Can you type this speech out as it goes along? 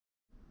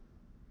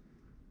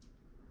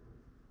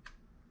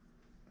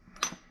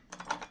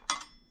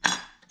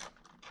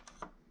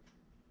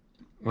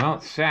Well,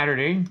 it's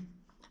Saturday,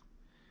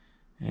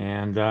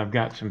 and I've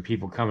got some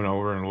people coming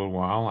over in a little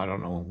while. I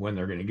don't know when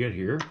they're going to get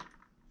here,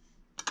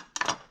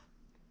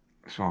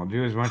 so I'll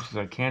do as much as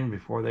I can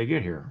before they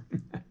get here.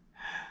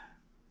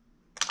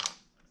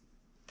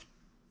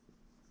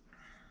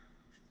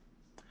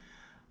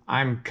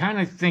 I'm kind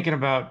of thinking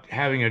about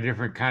having a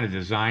different kind of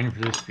design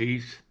for this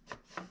piece,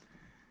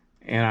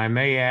 and I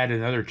may add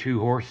another 2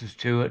 horses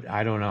to it.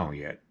 I don't know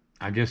yet.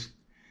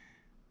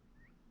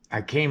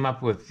 I came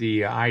up with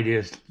the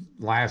ideas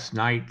last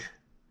night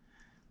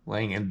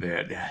laying in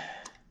bed,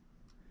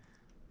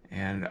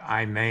 and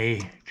I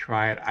may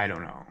try it. I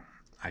don't know.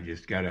 I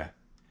just gotta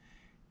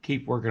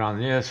keep working on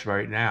this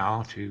right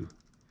now to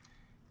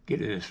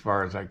get it as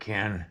far as I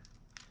can,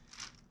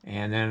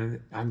 and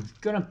then I'm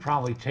gonna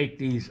probably take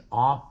these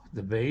off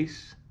the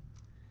base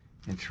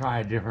and try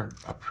a different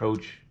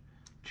approach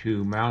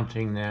to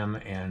mounting them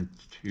and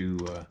to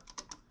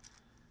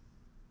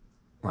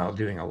well,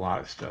 doing a lot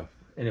of stuff.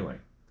 Anyway,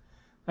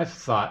 that's a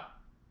thought.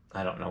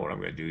 I don't know what I'm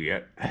going to do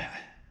yet.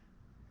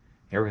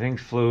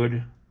 Everything's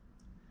fluid.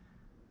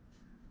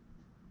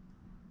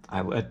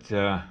 I let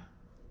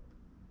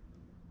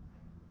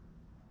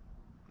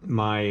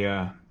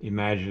my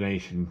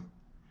imagination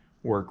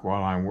work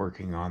while I'm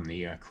working on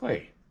the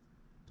clay.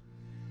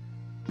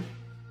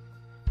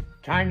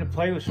 Time to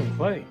play with some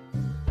clay.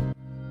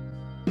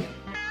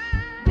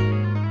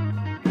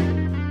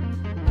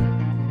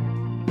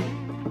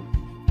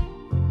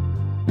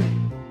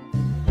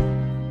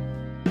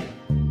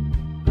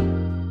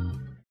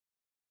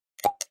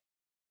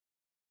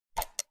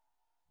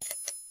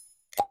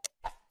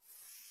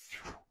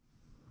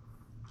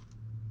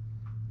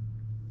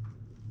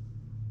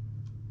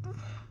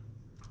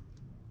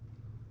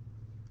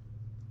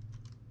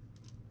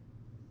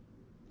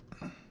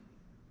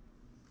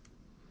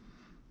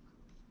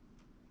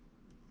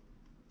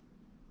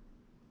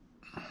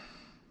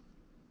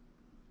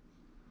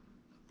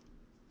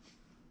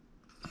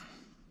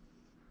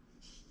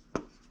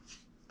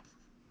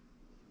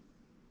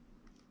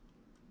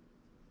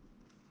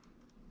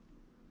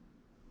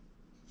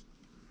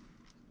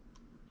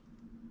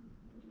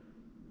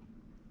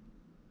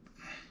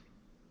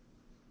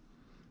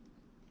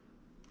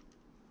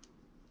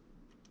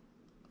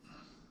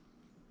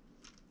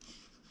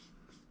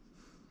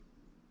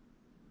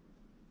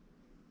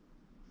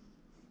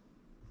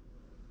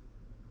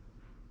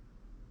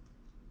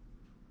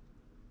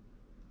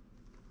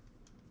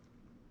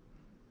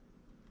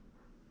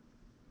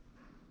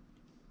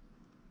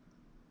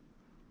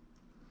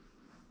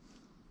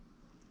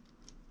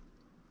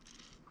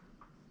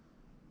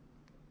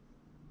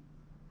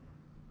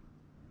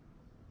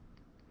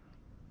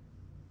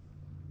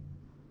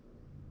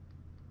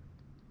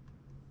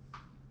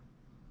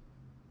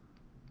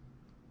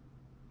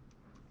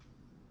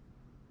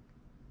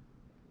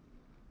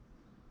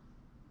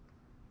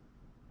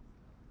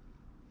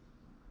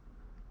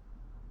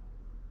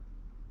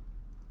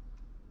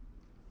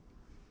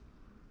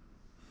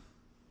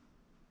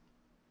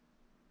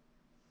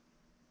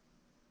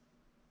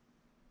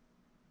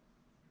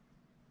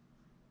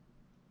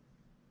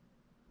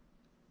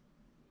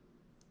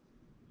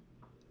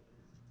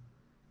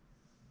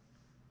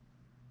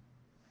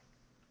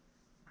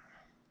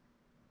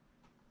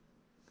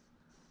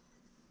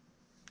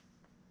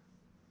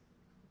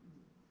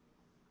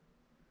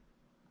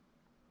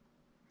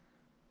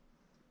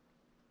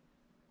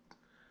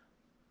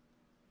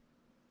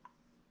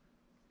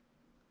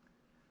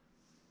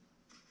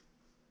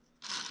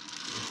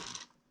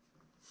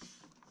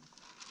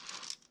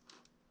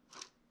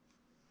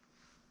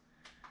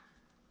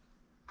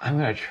 I'm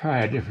going to try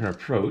a different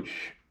approach.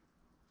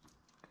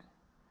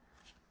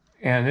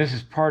 And this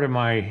is part of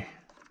my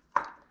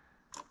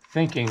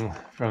thinking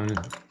from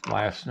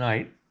last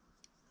night.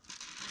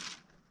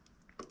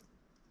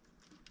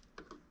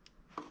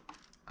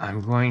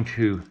 I'm going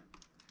to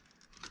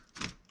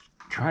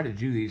try to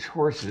do these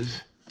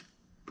horses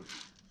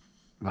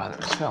by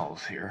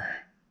themselves here.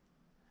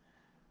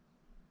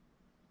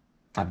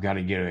 I've got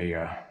to get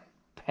a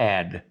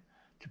pad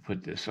to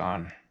put this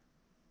on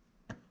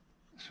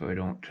so I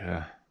don't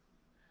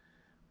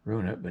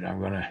ruin it, but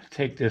I'm going to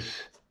take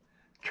this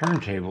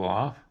turntable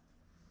off.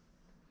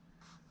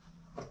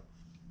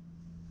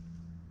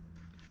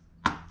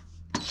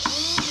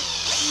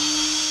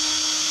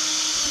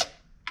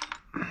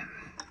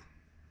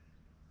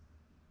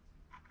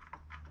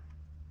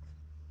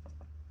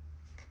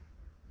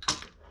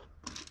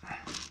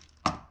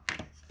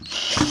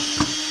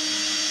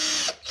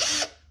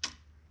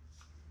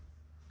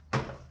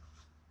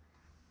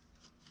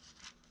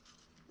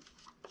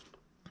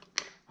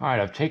 All right,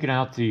 I've taken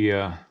out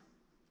the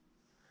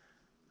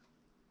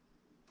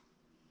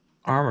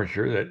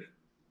armature that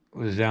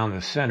was down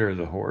the center of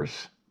the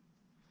horse.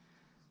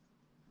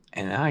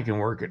 And now I can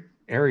work at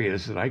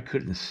areas that I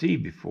couldn't see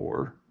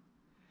before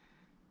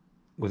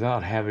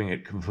without having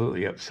it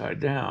completely upside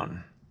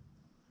down.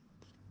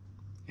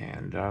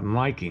 And I'm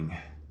liking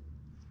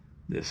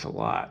this a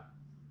lot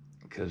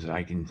because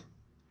I can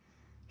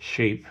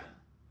shape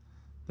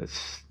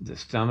the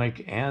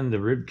stomach and the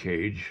rib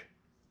cage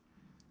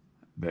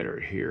better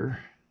here.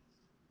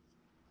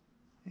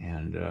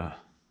 And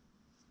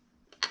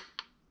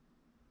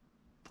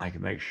I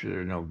can make sure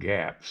there are no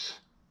gaps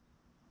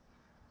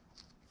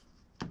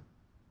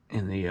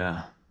in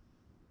the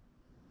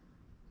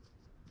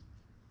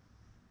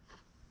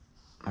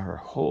or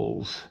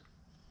holes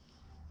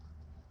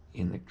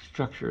in the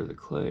structure of the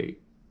clay.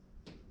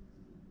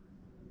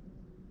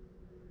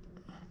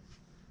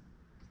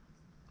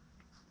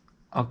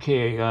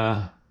 Okay,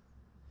 I'll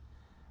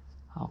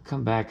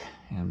come back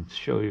and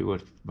show you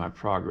what my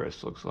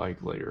progress looks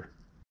like later.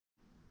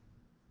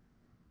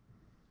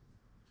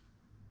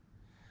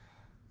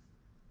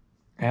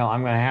 Well,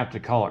 I'm going to have to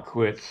call it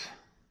quits.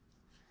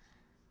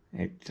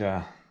 It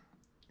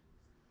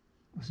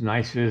was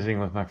nice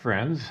visiting with my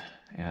friends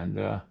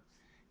and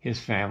his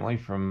family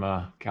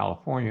from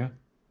California.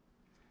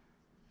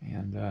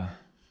 And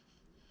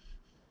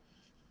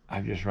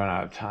I've just run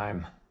out of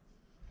time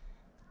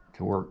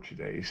to work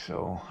today,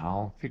 so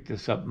I'll pick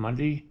this up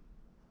Monday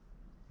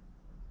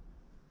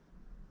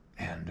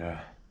and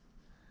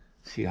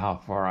see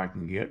how far I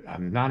can get.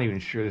 I'm not even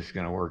sure this is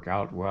going to work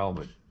out well,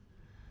 but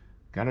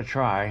gotta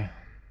try.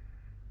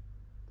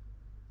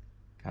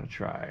 Gotta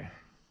try.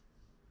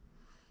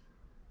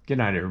 Good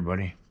night,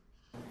 everybody.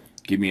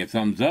 Give me a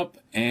thumbs up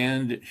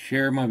and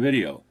share my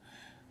video.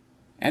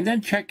 And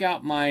then check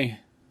out my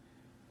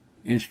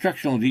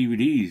instructional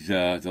DVDs,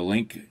 the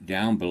link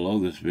down below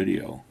this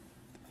video.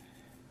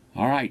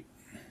 All right,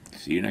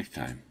 see you next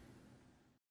time.